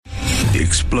The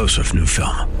explosive new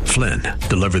film, Flynn,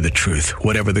 deliver the truth,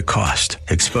 whatever the cost,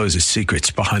 exposes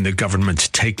secrets behind the government's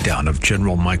takedown of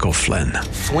General Michael Flynn.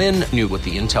 Flynn knew what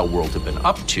the intel world had been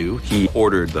up to. He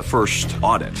ordered the first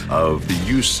audit of the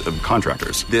use of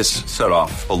contractors. This set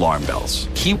off alarm bells.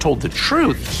 He told the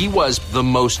truth. He was the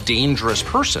most dangerous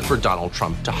person for Donald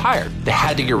Trump to hire. They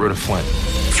had to get rid of Flynn.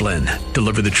 Flynn,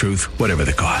 deliver the truth, whatever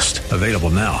the cost. Available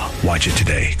now. Watch it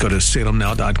today. Go to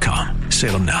salemnow.com.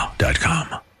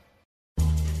 salemnow.com.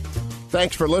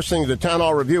 Thanks for listening to the Town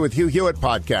Hall Review with Hugh Hewitt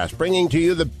podcast, bringing to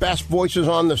you the best voices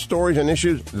on the stories and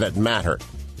issues that matter.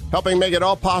 Helping make it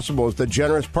all possible is the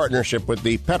generous partnership with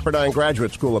the Pepperdine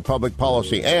Graduate School of Public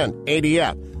Policy and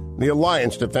ADF, the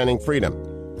Alliance Defending Freedom.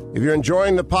 If you're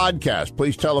enjoying the podcast,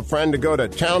 please tell a friend to go to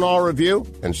Town Hall Review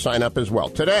and sign up as well.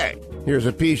 Today, here's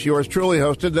a piece yours truly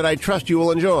hosted that I trust you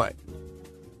will enjoy.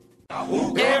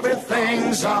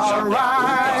 Everything's all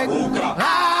right.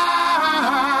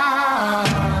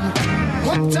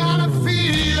 What kind of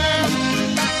feeling?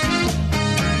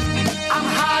 I'm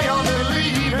high on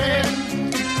believing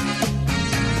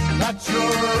that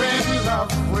you're in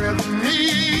love with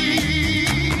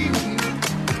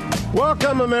me.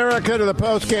 Welcome, America, to the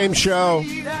post-game show.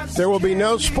 There will be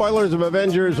no spoilers of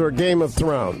Avengers or Game of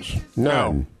Thrones.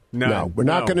 No. We're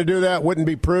not going to do that. Wouldn't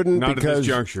be prudent not because at this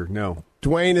juncture, no.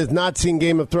 Duane has not seen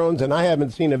Game of Thrones, and I haven't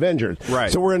seen Avengers.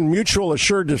 Right. So we're in mutual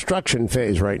assured destruction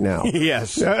phase right now.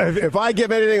 Yes. If I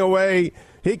give anything away,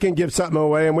 he can give something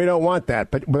away, and we don't want that.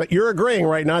 But you're agreeing,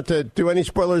 right, not to do any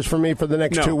spoilers for me for the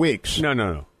next 2 weeks?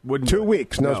 No. Wouldn't 2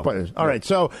 weeks, no spoilers. All right,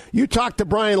 so you talked to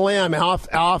Brian Lamb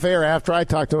off air after I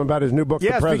talked to him about his new book, The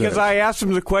President. Yes, because I asked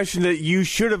him the question that you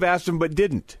should have asked him but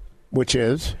didn't. Which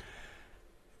is?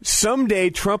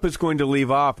 Someday Trump is going to leave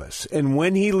office, and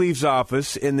when he leaves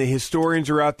office and the historians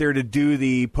are out there to do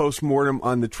the postmortem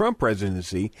on the Trump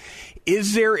presidency,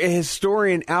 is there a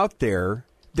historian out there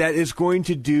that is going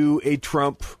to do a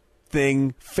Trump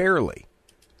thing fairly?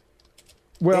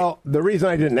 Well, the reason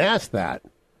I didn't ask that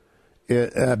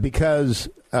is because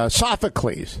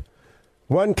Sophocles,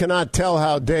 one cannot tell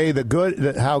how good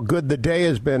the day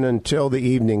has been until the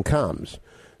evening comes.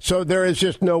 So there is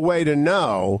just no way to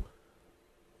know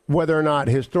whether or not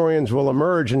historians will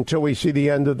emerge until we see the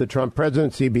end of the Trump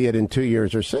presidency, be it in 2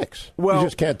 years or 6. Well, you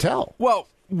just can't tell. Well,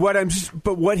 what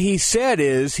he said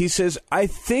is, he says, I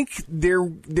think there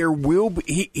will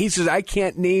be, he says, I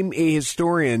can't name a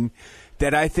historian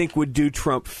that I think would do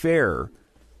Trump fair.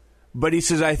 But he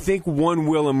says, I think one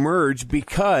will emerge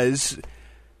because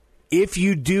if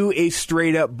you do a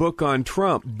straight up book on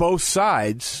Trump, both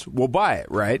sides will buy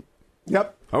it, right?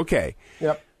 Yep. Okay.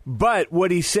 Yep. But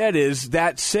what he said is,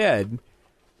 that said,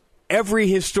 every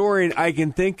historian I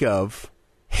can think of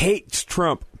hates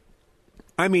Trump.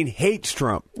 I mean, hates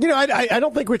Trump. You know, I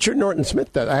don't think Richard Norton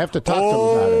Smith does. I have to talk to him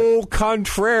about it. Oh,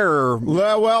 contraire.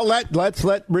 Well, let's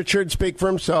let Richard speak for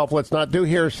himself. Let's not do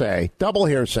hearsay. Double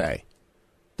hearsay.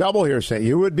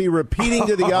 You would be repeating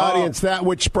to the audience that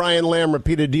which Brian Lamb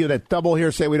repeated to you, that double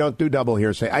hearsay. We don't do double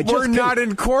hearsay. We're not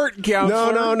in court,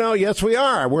 counselor. No. Yes, we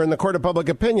are. We're in the court of public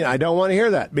opinion. I don't want to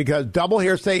hear that because double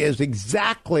hearsay is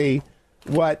exactly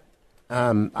what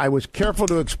I was careful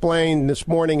to explain this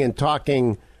morning in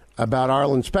talking about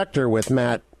Arlen Specter with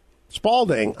Matt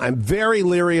Spaulding. I'm very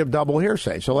leery of double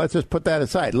hearsay. So let's just put that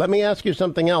aside. Let me ask you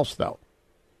something else, though.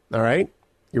 All right?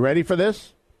 You ready for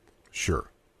this? Sure.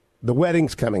 The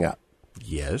wedding's coming up.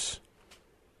 Yes.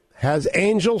 Has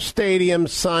Angel Stadium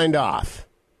signed off?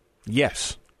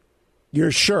 Yes.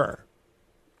 You're sure?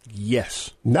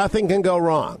 Yes. Nothing can go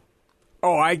wrong?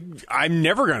 Oh, I'm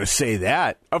never going to say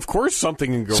that. Of course something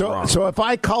can go wrong. So if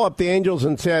I call up the Angels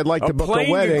and say I'd like to book a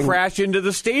wedding... A plane could crash into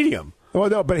the stadium.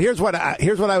 Well, no, but here's what I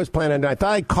was planning on doing. I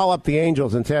thought I'd call up the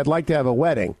Angels and say I'd like to have a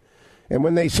wedding. And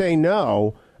when they say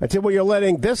no, I'd say, well, you're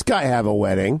letting this guy have a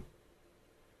wedding.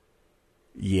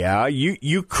 Yeah,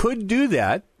 you could do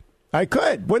that. I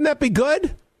could. Wouldn't that be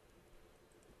good?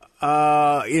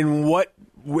 In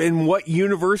what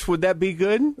universe would that be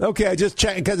good? Okay, I just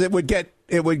checked because it would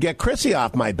get Chrissy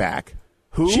off my back.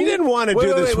 Who? She didn't want to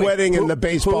do this wedding in the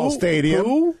baseball stadium.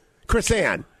 Who? Chris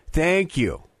Ann. Thank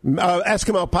you.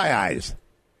 Eskimo Pie Eyes.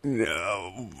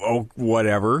 No,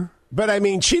 whatever. But I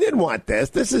mean, she didn't want this.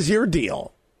 This is your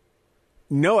deal.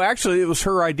 No, actually, it was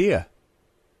her idea.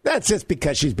 That's just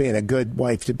because she's being a good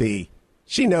wife to be.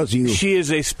 She knows you. She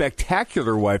is a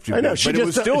spectacular wife to be. I know, but it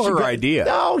was still her idea.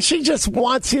 No, she just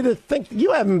wants you to think.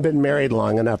 You haven't been married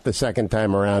long enough the second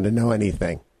time around to know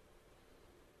anything.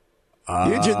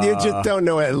 You just don't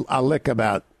know a lick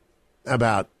about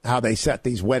how they set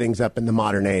these weddings up in the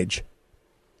modern age.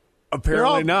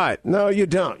 Apparently not. No, you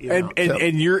don't.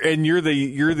 And you're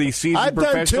the seasoned I've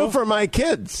professional. done 2 for my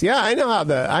kids. Yeah, I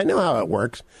know how it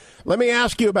works. Let me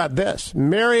ask you about this.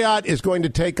 Marriott is going to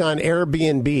take on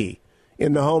Airbnb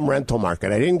in the home rental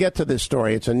market. I didn't get to this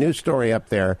story. It's a new story up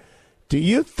there. Do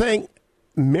you think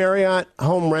Marriott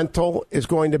home rental is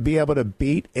going to be able to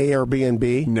beat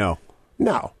Airbnb? No,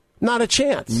 not a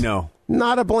chance. No,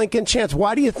 not a blinking chance.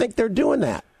 Why do you think they're doing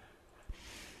that?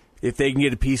 If they can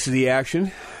get a piece of the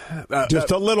action, just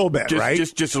a little bit, right?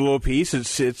 Just a little piece.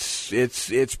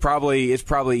 It's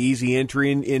probably easy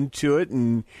entry into it,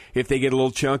 and if they get a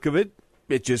little chunk of it,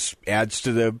 it just adds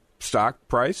to the stock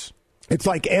price. It's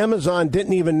like Amazon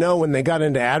didn't even know when they got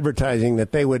into advertising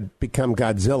that they would become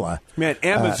Godzilla. Man,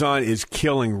 Amazon is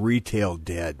killing retail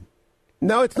dead.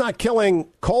 No, it's not killing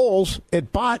Kohl's.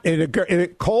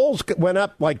 Kohl's went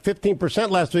up like 15%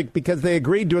 last week because they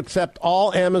agreed to accept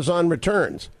all Amazon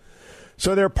returns.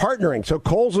 So they're partnering. So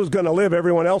Kohl's is going to live.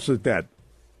 Everyone else is dead.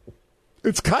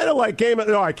 It's kind of like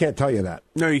No, I can't tell you that.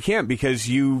 No, you can't because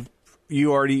you're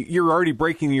already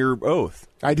breaking your oath.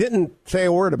 I didn't say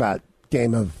a word about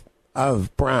Game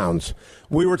of Browns.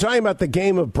 We were talking about the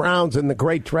Game of Browns and the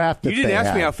great draft that they had. You didn't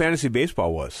ask me how fantasy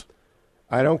baseball was.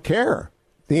 I don't care.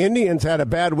 The Indians had a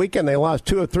bad weekend. They lost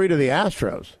 2 of 3 to the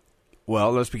Astros.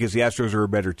 Well, that's because the Astros are a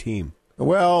better team.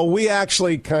 Well, we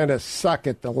actually kind of suck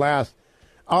at the last.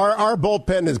 Our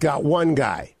bullpen has got one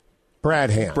guy, Brad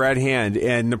Hand.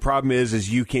 And the problem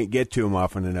is you can't get to him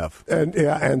often enough.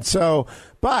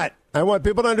 But I want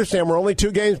people to understand we're only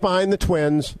 2 games behind the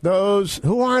Twins.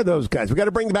 Who are those guys? We got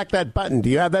to bring back that button. Do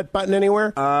you have that button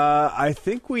anywhere? I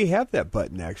think we have that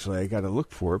button, actually. I got to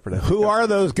look for it. But who are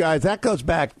those guys? That goes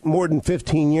back more than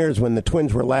 15 years when the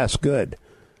Twins were last good.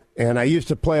 And I used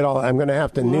to play it all. I'm going to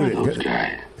have to newt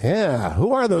it. Yeah,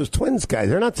 who are those Twins guys?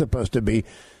 They're not supposed to be.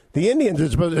 The Indians are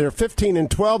supposed to. They're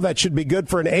 15-12. That should be good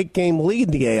for an 8-game lead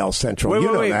in the AL Central.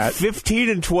 Wait, that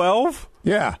 15-12?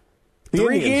 Yeah.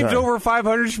 3 games over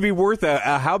 500 should be worth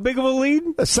a how big of a lead?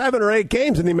 7 or 8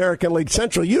 games in the American League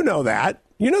Central. You know that.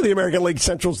 You know the American League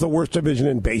Central is the worst division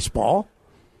in baseball.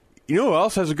 You know who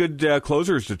else has a good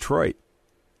closer is Detroit.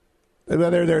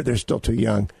 They're still too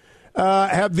young.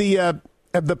 Have the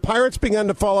Pirates begun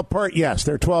to fall apart? Yes,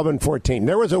 they're 12-14.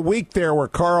 There was a week there where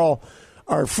Carl,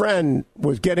 our friend,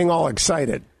 was getting all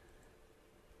excited.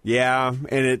 Yeah,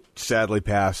 and it sadly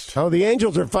passed. Oh, the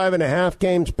Angels are 5.5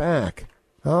 games back.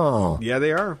 Oh. Yeah,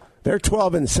 they are. They're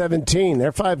 12-17.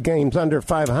 They're 5 games under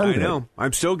 500. I know.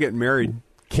 I'm still getting married.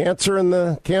 Cancer in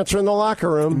the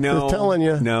locker room. No. I'm telling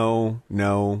you. No.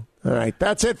 All right.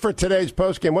 That's it for today's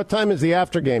postgame. What time is the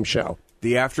aftergame show?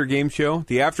 The aftergame show?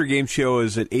 The aftergame show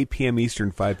is at 8 p.m.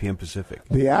 Eastern, 5 p.m. Pacific.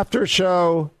 The after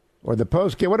show or the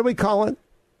postgame. What do we call it?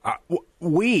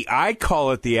 I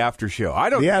call it the after show.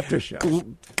 The after show.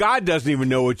 God doesn't even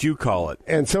know what you call it.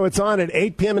 And so it's on at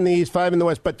 8 p.m. in the East, 5 in the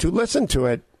West. But to listen to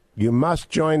it, you must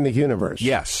join the universe.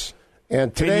 Yes.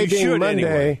 And today being Monday,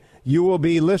 anyway. You will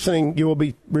be listening. You will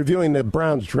be reviewing the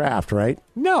Browns draft, right?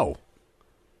 No.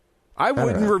 I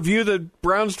wouldn't review the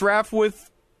Browns draft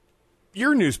with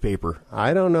your newspaper.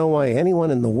 I don't know why anyone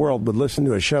in the world would listen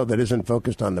to a show that isn't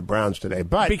focused on the Browns today.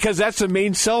 But because that's the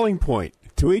main selling point.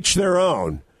 To each their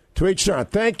own. To each their own.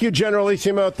 Thank you,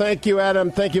 Generalissimo. Thank you,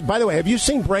 Adam. Thank you. By the way, have you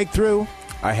seen Breakthrough?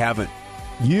 I haven't.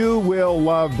 You will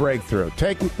love Breakthrough.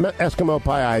 Take Eskimo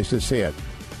Pie Eyes to see it.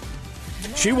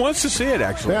 She wants to see it,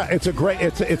 actually. Yeah, it's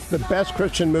the best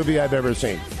Christian movie I've ever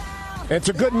seen. It's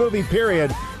a good movie,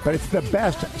 period, but it's the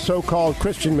best so-called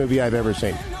Christian movie I've ever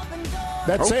seen.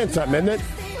 That's saying something, isn't it?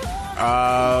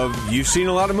 You've seen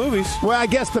a lot of movies. Well, I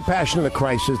guess The Passion of the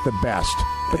Christ is the best,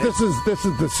 but this is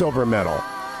the silver medal.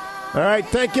 All right,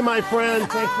 thank you, my friend.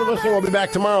 Thanks for listening. We'll be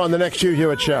back tomorrow on the next Hugh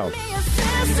Hewitt Show.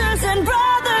 Sisters and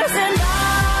brothers and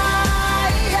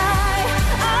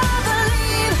I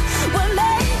believe we're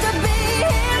made to be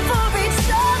here for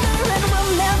each other, and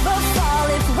we'll never fall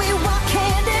if we walk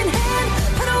hand in hand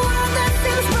in a world that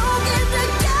seems broken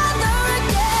together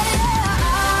again.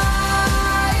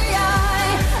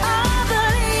 I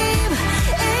believe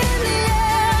in the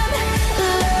end,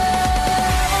 love.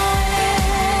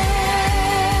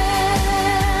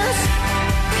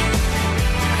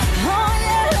 Oh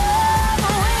yeah,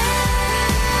 love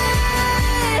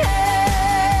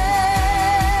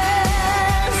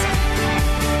wins.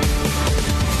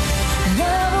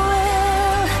 Love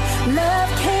will,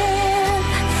 love can,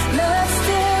 love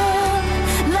still,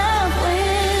 love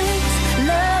wins.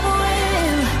 Love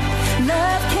will,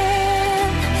 love can,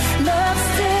 love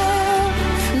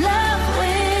still, love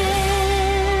wins.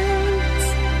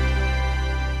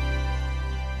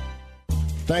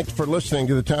 Thanks for listening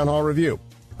to the Town Hall Review.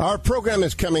 Our program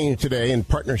is coming today in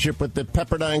partnership with the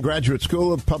Pepperdine Graduate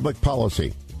School of Public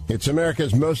Policy. It's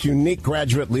America's most unique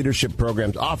graduate leadership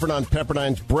programs offered on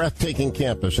Pepperdine's breathtaking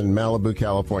campus in Malibu,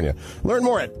 California. Learn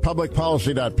more at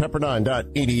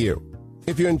publicpolicy.pepperdine.edu.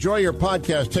 If you enjoy your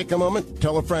podcast, take a moment,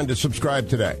 tell a friend to subscribe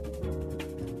today.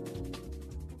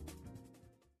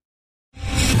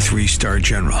 3-star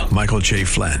General Michael J.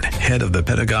 Flynn, head of the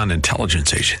Pentagon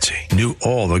Intelligence Agency, knew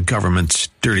all the government's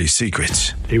dirty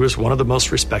secrets. He was one of the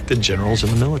most respected generals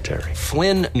in the military.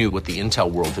 Flynn knew what the intel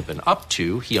world had been up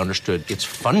to. He understood its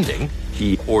funding.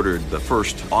 He ordered the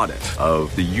first audit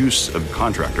of the use of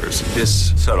contractors.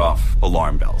 This set off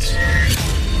alarm bells.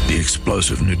 The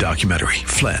explosive new documentary,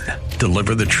 Flynn,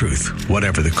 Deliver the Truth,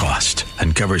 Whatever the Cost,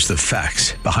 uncovers the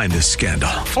facts behind this scandal.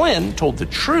 Flynn told the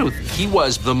truth. He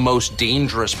was the most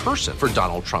dangerous person for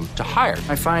Donald Trump to hire.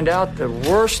 I find out the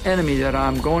worst enemy that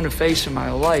I'm going to face in my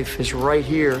life is right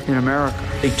here in America.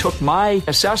 They took my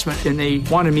assessment and they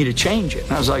wanted me to change it.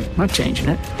 And I was like, I'm not changing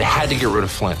it. They had to get rid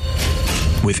of Flynn.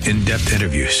 With in-depth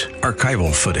interviews,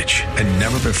 archival footage, and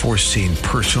never-before-seen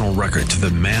personal records of the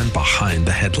man behind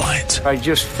the headlines. I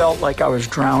just felt like I was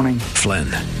drowning. Flynn,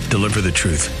 Deliver the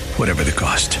Truth, Whatever the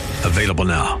Cost. Available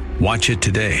now. Watch it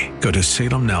today. Go to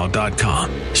salemnow.com.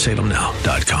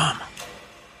 salemnow.com.